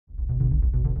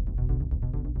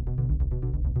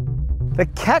The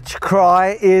catch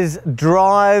cry is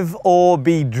drive or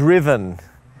be driven.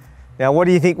 Now, what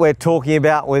do you think we're talking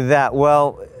about with that?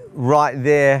 Well, right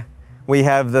there we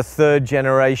have the third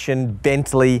generation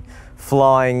Bentley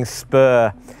flying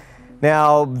Spur.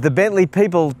 Now, the Bentley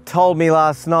people told me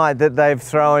last night that they've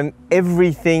thrown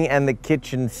everything and the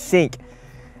kitchen sink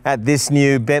at this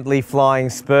new Bentley flying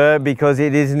Spur because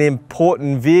it is an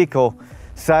important vehicle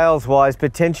sales-wise,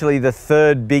 potentially the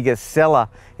third biggest seller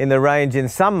in the range. In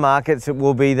some markets, it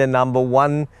will be the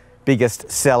 #1 biggest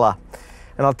seller.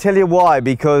 And I'll tell you why,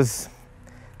 because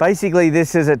basically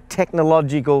this is a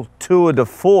technological tour de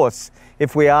force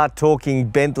if we are talking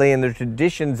Bentley and the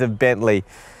traditions of Bentley.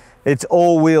 It's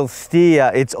all-wheel steer,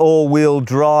 it's all-wheel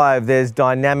drive, there's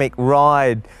dynamic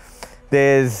ride,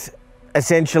 there's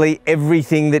essentially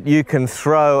everything that you can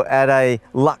throw at a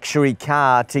luxury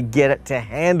car to get it to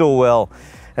handle well.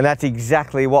 And that's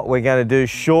exactly what we're going to do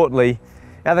shortly.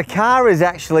 Now, the car is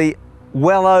actually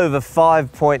well over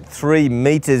 5.3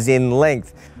 meters in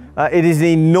length. It is an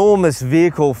enormous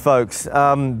vehicle, folks,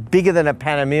 bigger than a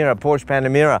Panamera, Porsche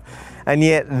Panamera. And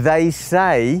yet they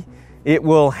say it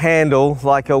will handle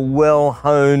like a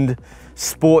well-honed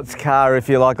sports car, if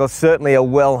you like, or certainly a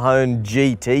well-honed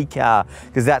GT car,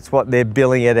 because that's what they're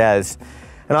billing it as.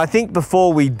 And I think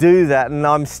before we do that, and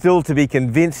I'm still to be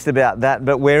convinced about that,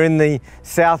 but we're in the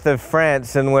south of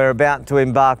France and we're about to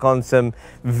embark on some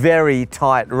very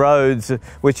tight roads,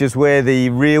 which is where the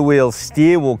rear wheel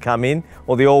steer will come in,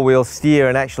 or the all-wheel steer,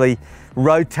 and actually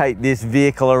rotate this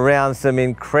vehicle around some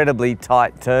incredibly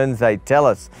tight turns, they tell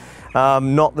us.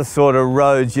 Not the sort of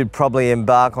roads you'd probably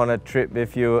embark on a trip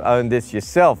if you owned this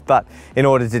yourself, but in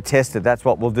order to test it, that's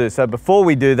what we'll do. So before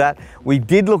we do that, we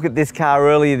did look at this car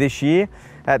earlier this year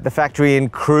at the factory in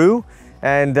Crewe,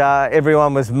 and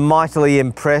everyone was mightily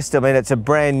impressed. I mean, it's a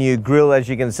brand new grille, as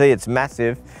you can see, it's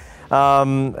massive.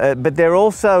 But there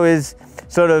also is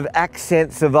sort of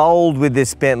accents of old with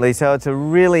this Bentley, so it's a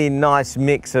really nice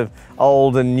mix of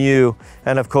old and new,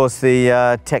 and of course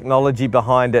the technology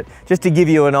behind it. Just to give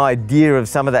you an idea of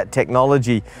some of that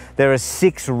technology, there are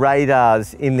 6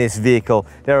 radars in this vehicle,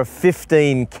 there are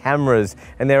 15 cameras,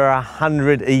 and there are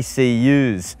 100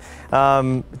 ECUs.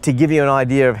 To give you an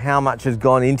idea of how much has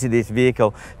gone into this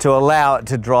vehicle to allow it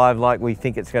to drive like we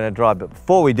think it's going to drive. But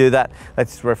before we do that,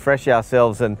 let's refresh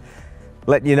ourselves and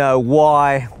let you know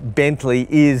why Bentley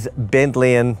is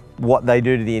Bentley, and what they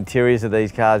do to the interiors of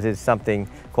these cars is something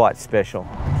quite special.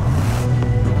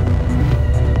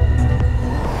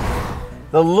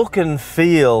 The look and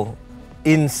feel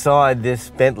inside this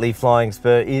Bentley Flying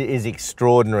Spur is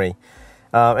extraordinary.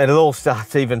 And it all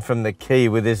starts even from the key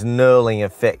with this knurling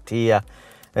effect here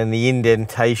and the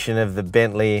indentation of the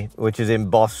Bentley, which is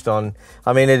embossed on.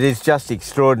 I mean, it is just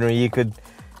extraordinary. You could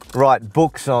write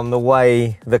books on the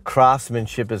way the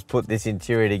craftsmanship has put this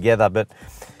interior together. But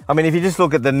I mean, if you just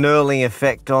look at the knurling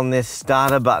effect on this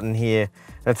starter button here,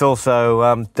 it's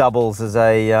also doubles as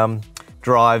a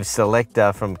drive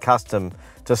selector from custom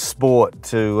to sport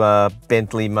to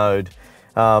Bentley mode.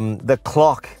 The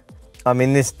clock, I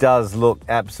mean, this does look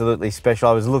absolutely special.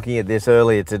 I was looking at this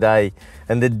earlier today,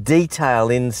 and the detail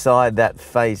inside that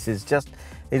face is just,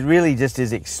 it really just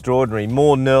is extraordinary.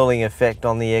 More knurling effect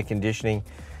on the air conditioning,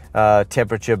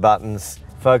 temperature buttons.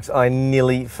 Folks, I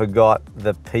nearly forgot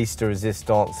the piece de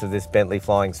resistance of this Bentley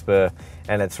Flying Spur,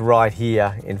 and it's right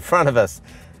here in front of us.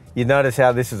 You notice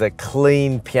how this is a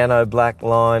clean piano black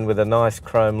line with a nice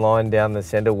chrome line down the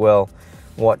center. Well,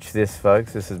 watch this,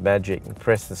 folks, this is magic.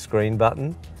 Press the screen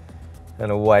button,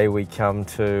 and away we come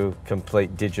to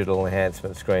complete digital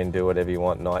enhancement screen. Do whatever you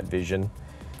want, night vision.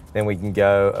 Then we can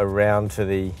go around to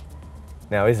the,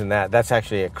 now isn't that's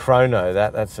actually a chrono,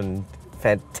 that's an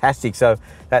fantastic. So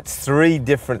that's 3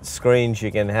 different screens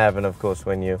you can have, and of course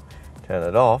when you turn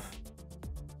it off,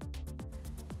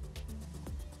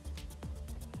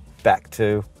 back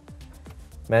to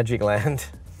Magic Land.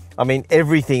 I mean,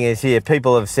 everything is here.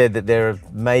 People have said that there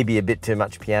may be a bit too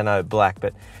much piano black,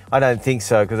 but I don't think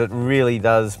so, because it really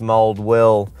does mold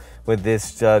well with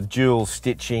this dual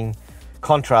stitching,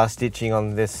 contrast stitching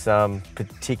on this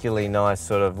particularly nice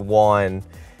sort of wine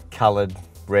colored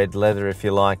red leather, if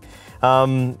you like.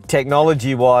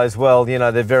 Technology wise, well, you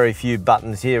know, there are very few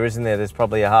buttons here, isn't there? There's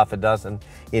probably a half a dozen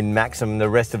in maximum. The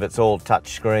rest of it's all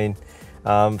touch screen.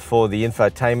 For the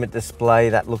infotainment display,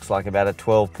 that looks like about a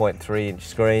 12.3 inch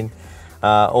screen.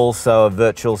 Also a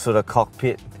virtual sort of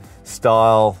cockpit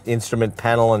style instrument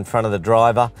panel in front of the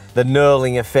driver. The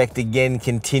knurling effect again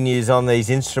continues on these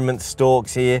instrument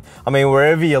stalks here. I mean,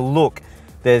 wherever you look,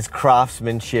 there's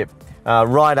craftsmanship,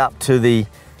 right up to the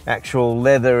actual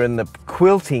leather and the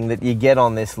quilting that you get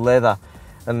on this leather,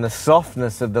 and the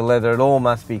softness of the leather. It all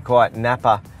must be quite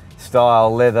Napa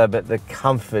style leather, but the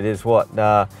comfort is what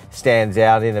stands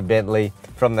out in a Bentley,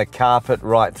 from the carpet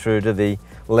right through to the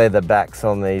leather backs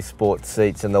on these sports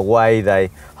seats, and the way they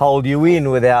hold you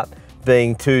in without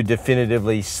being too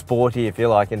definitively sporty, if you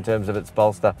like, in terms of its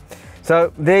bolster.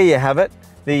 So there you have it,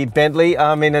 the Bentley.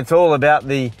 I mean, it's all about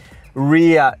the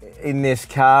rear in this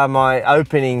car. My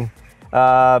opening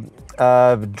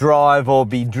drive or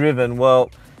be driven,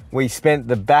 well, we spent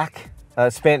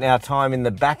our time in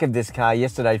the back of this car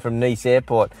yesterday from Nice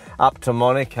Airport up to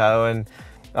Monaco, and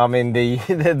I mean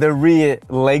the rear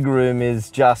legroom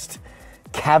is just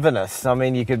cavernous. I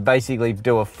mean, you could basically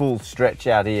do a full stretch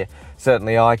out here.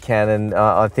 Certainly I can, and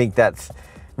I think that's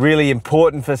really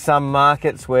important for some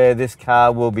markets where this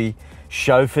car will be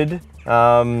chauffeured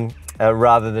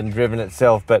rather than driven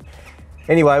itself. But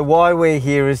anyway, why we're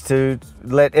here is to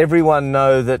let everyone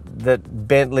know that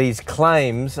Bentley's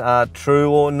claims are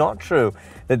true or not true,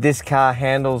 that this car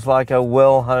handles like a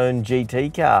well-honed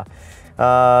GT car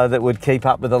that would keep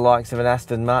up with the likes of an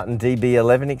Aston Martin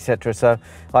DB11, etc. So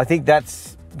I think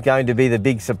that's going to be the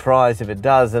big surprise if it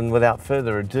does, and without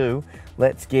further ado,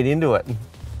 let's get into it.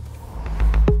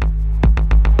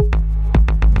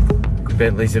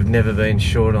 Bentleys have never been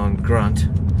short on grunt,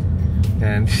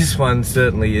 and this one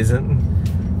certainly isn't.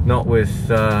 Not with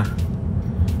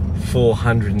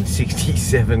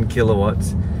 467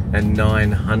 kilowatts and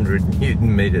 900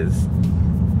 Newton meters.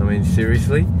 I mean,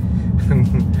 seriously?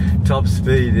 Top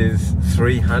speed is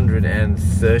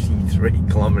 333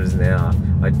 kilometers an hour.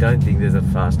 I don't think there's a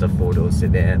faster four-door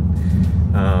sedan.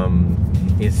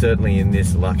 It's certainly in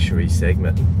this luxury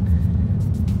segment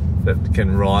that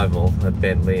can rival a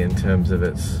Bentley in terms of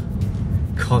its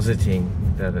cosseting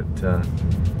that it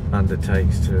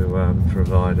undertakes to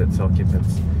provide its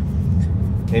occupants.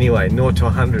 Anyway, 0 to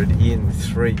 100 in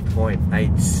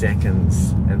 3.8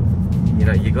 seconds, and you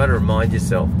know, you got to remind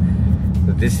yourself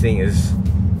that this thing is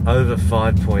over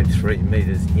 5.3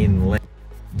 meters in length,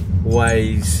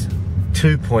 weighs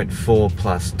 2.4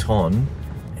 plus ton,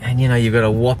 and you know, you've got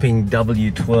a whopping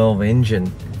W12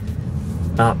 engine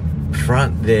up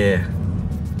front there,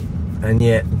 and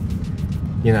yet,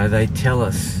 you know, they tell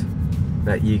us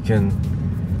that you can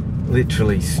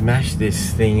literally smash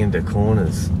this thing into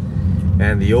corners.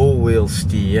 And the all-wheel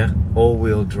steer,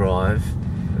 all-wheel drive,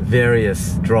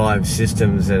 various drive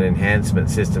systems and enhancement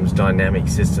systems, dynamic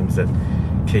systems that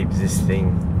keep this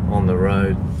thing on the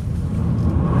road.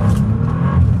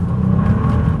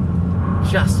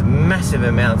 Just massive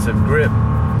amounts of grip,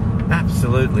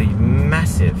 absolutely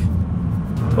massive.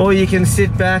 Or you can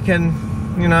sit back and,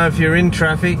 you know, if you're in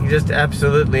traffic, just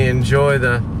absolutely enjoy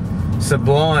the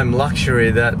sublime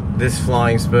luxury that this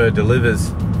flying Spur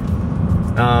delivers.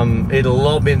 It'll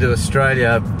lob into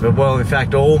Australia, but well, in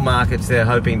fact, all markets they're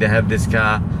hoping to have this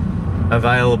car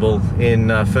available in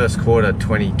first quarter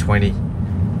 2020.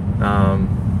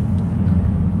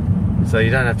 So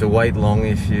you don't have to wait long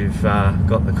if you've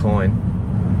got the coin.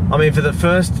 I mean, for the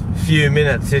first few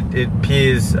minutes, it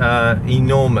appears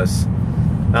enormous.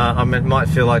 I mean, it might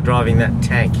feel like driving that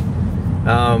tank,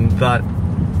 but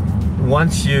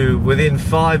once within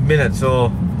 5 minutes,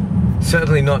 or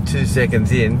certainly not 2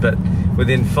 seconds in, but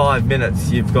within 5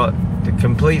 minutes, you've got the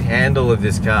complete handle of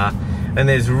this car, and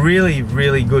there's really,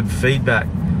 really good feedback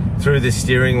through the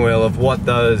steering wheel of what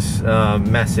those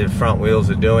massive front wheels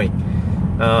are doing,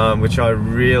 which I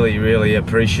really, really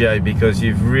appreciate, because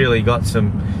you've really got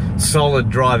some solid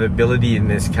drivability in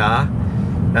this car,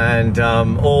 and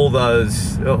all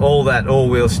that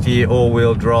all-wheel steer,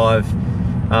 all-wheel drive,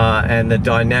 and the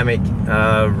dynamic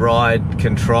ride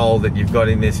control that you've got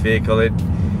in this vehicle, it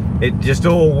just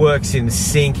all works in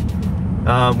sync.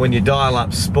 When you dial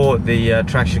up sport, the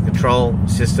traction control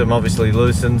system obviously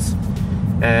loosens,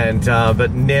 and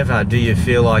but never do you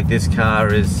feel like this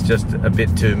car is just a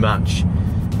bit too much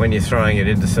when you're throwing it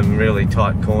into some really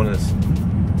tight corners.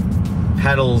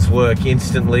 Paddles work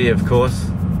instantly, of course.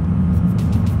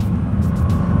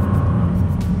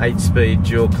 8-speed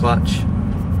dual clutch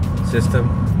system.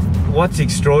 What's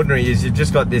extraordinary is you've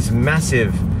just got this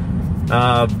massive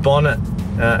bonnet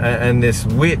and this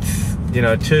width, you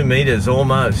know, 2 meters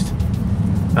almost,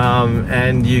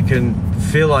 and you can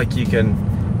feel like you can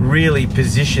really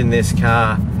position this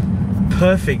car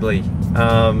perfectly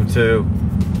to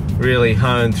really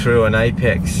hone through an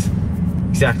apex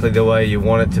exactly the way you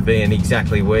want it to be and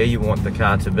exactly where you want the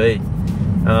car to be.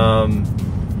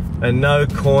 And no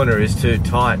corner is too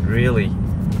tight, really,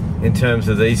 in terms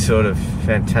of these sort of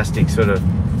fantastic sort of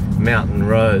mountain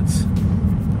roads.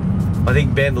 I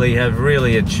think Bentley have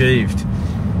really achieved,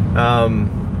 I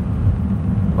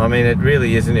mean, it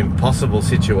really is an impossible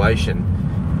situation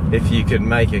if you could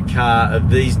make a car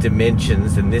of these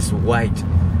dimensions and this weight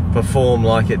perform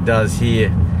like it does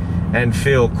here and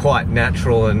feel quite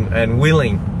natural and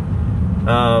willing,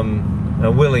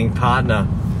 a willing partner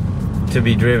to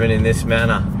be driven in this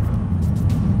manner.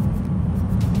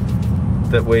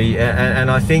 That we, and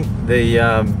I think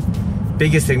the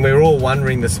biggest thing, we were all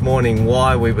wondering this morning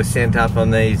why we were sent up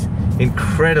on these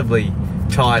incredibly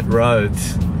tight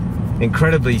roads,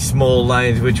 incredibly small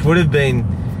lanes, which would have been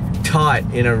tight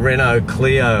in a Renault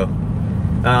Clio,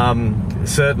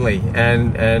 certainly,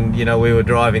 and you know, we were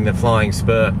driving the Flying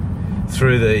Spur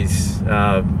through these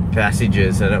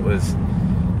passages, and it was,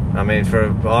 I mean,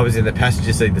 I was in the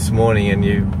passenger seat this morning,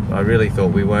 and I really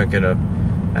thought we weren't going to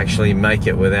actually make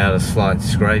it without a slight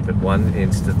scrape at one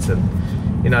instance.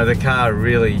 And you know, the car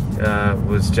really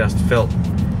was just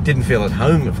didn't feel at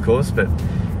home, of course, but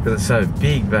because it's so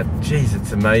big. But geez,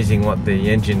 it's amazing what the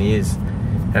engineers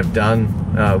have done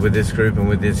with this group and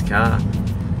with this car.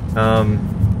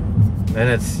 And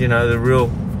it's, you know,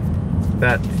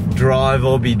 that drive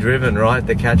or be driven, right?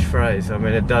 The catchphrase. I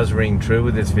mean, it does ring true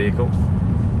with this vehicle.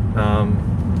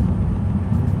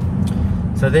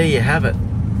 So there you have it.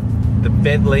 The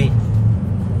Bentley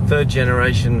 3rd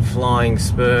generation Flying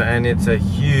Spur, and it's a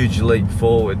huge leap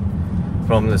forward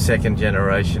from the 2nd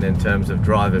generation in terms of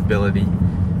drivability,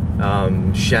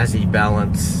 chassis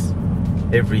balance,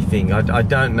 everything. I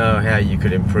don't know how you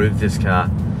could improve this car.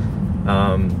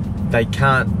 They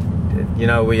can't, you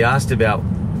know, we asked about,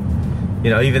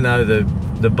 you know, even though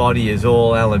the body is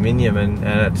all aluminium and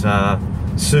it's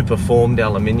super formed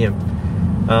aluminium,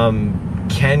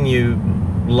 can you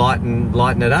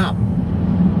lighten it up?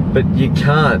 But you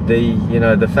can't. You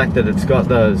know, the fact that it's got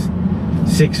those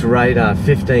 6 radar,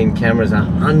 15 cameras,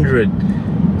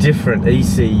 100 different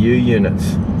ECU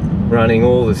units running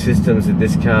all the systems that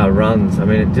this car runs. I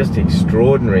mean, it's just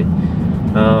extraordinary.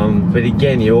 But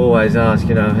again, you always ask,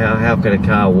 you know, how could a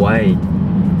car weigh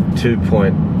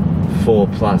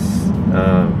 2.4 plus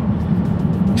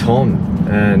ton?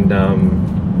 And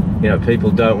you know,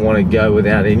 people don't want to go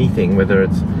without anything, whether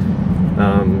it's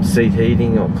seat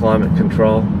heating or climate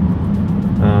control.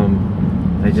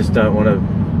 They just don't want to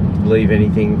leave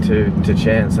anything to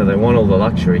chance, so they want all the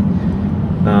luxury.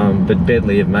 But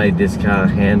Bentley have made this car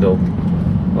handle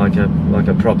like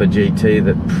a proper GT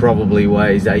that probably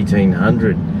weighs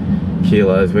 1,800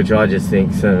 kilos, which I just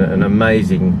think is an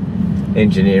amazing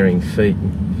engineering feat,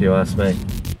 if you ask me.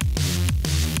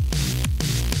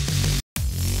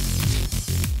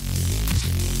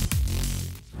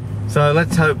 So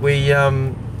let's hope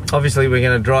obviously we're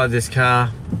going to drive this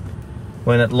car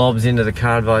when it lobs into the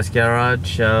CarAdvice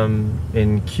garage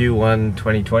in Q1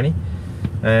 2020,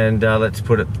 and let's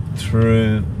put it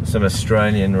through some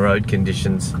Australian road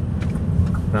conditions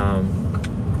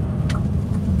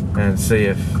and see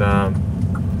if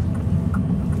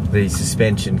the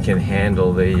suspension can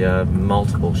handle the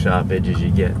multiple sharp edges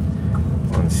you get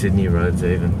on Sydney roads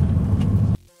even.